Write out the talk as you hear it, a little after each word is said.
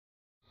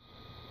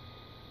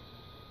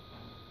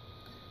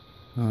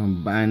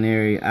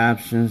Binary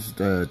options,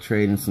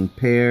 trading some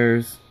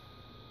pairs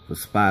for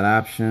spot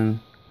option.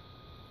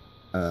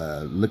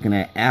 Looking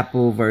at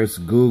Apple versus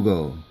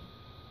Google.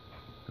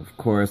 Of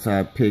course,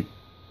 I picked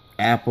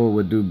Apple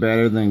would do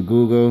better than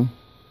Google.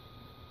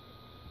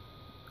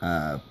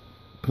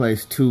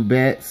 Placed 2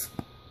 bets.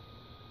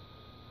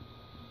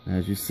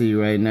 As you see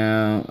right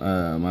now,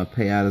 my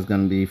payout is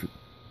going to be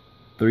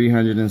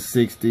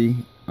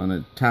 $360 on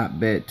the top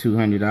bet,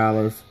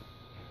 $200,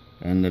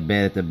 and the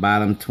bet at the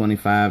bottom,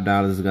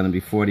 $25, is going to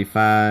be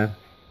 $45.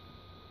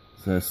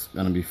 So that's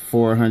going to be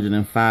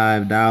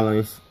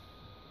 $405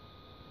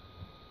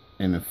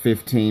 in a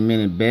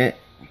 15-minute bet.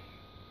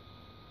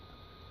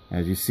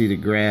 As you see the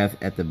graph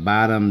at the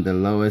bottom, the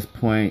lowest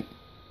point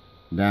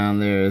down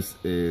there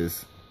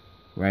is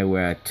right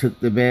where I took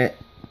the bet,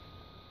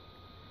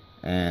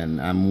 and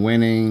I'm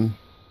winning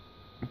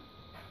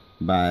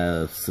by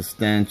a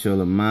substantial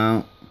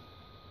amount,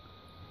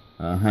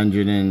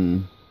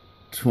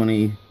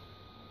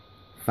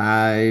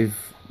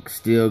 125,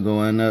 still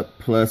going up,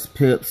 plus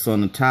pips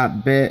on the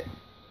top bet,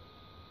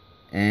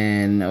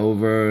 and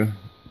over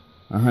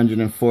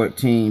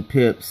 114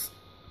 pips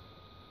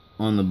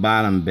on the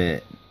bottom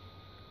bet.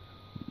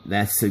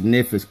 That's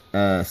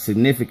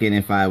significant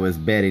if I was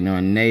betting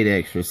on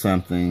Nadex or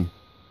something,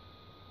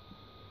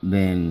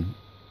 then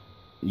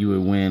you would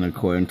win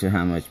according to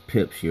how much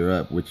pips you're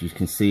up, which you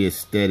can see is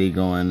steady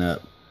going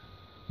up,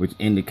 which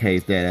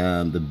indicates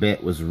that the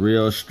bet was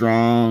real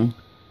strong.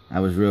 I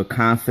was real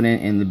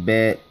confident in the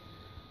bet.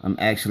 I'm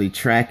actually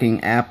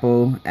tracking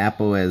Apple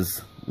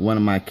as one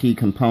of my key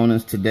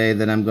components today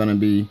that I'm going to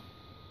be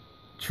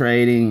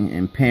trading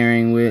and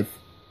pairing with.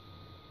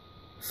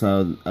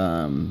 So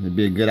it'd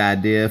be a good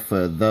idea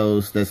for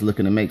those that's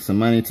looking to make some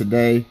money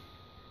today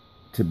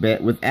to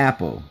bet with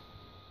Apple.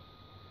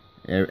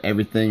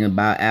 Everything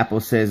about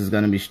Apple says is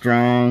going to be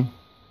strong.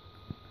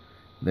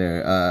 They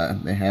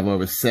have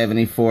over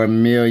 74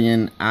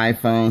 million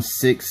iPhone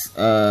 6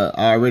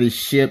 already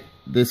shipped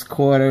this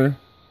quarter.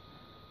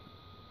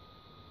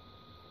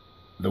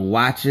 The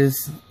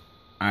watches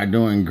are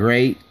doing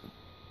great.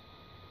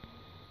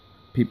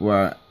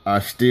 People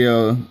are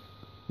still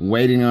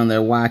waiting on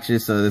their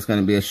watches, so there's going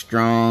to be a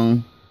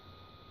strong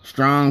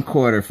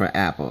quarter for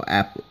Apple.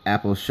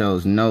 Apple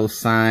shows no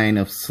sign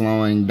of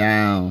slowing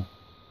down.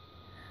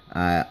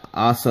 I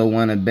also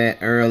won a bet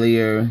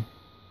earlier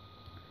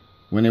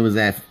when it was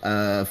at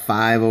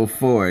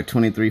 504,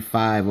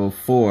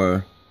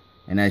 23,504,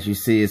 and as you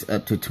see, it's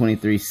up to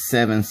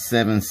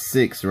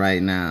 23,776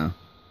 right now.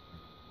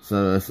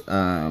 So it's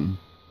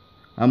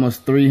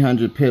almost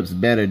 300 pips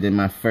better than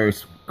my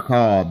first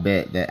call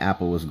bet that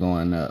Apple was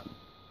going up.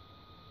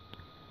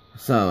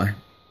 So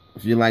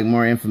if you like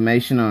more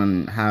information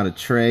on how to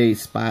trade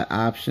spot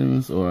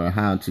options, or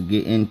how to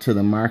get into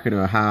the market,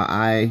 or how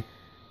I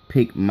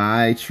pick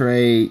my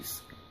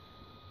trades,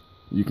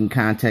 you can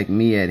contact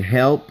me at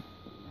help,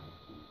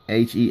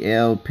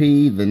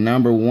 H-E-L-P, the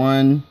number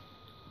 1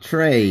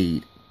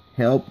 trade,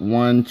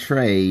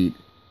 help1trade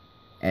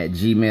at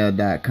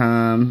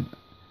gmail.com.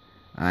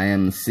 I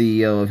am the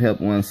CEO of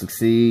Help One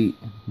Succeed,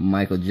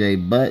 Michael J.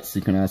 Butts.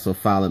 You can also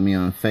follow me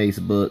on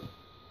Facebook.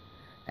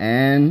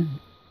 And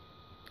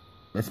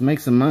let's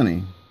make some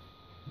money,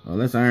 or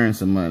let's earn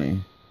some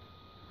money,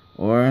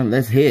 or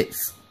let's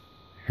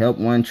help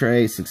one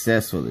trade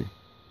successfully.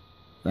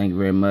 Thank you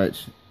very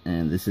much,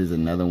 and this is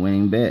another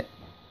winning bet.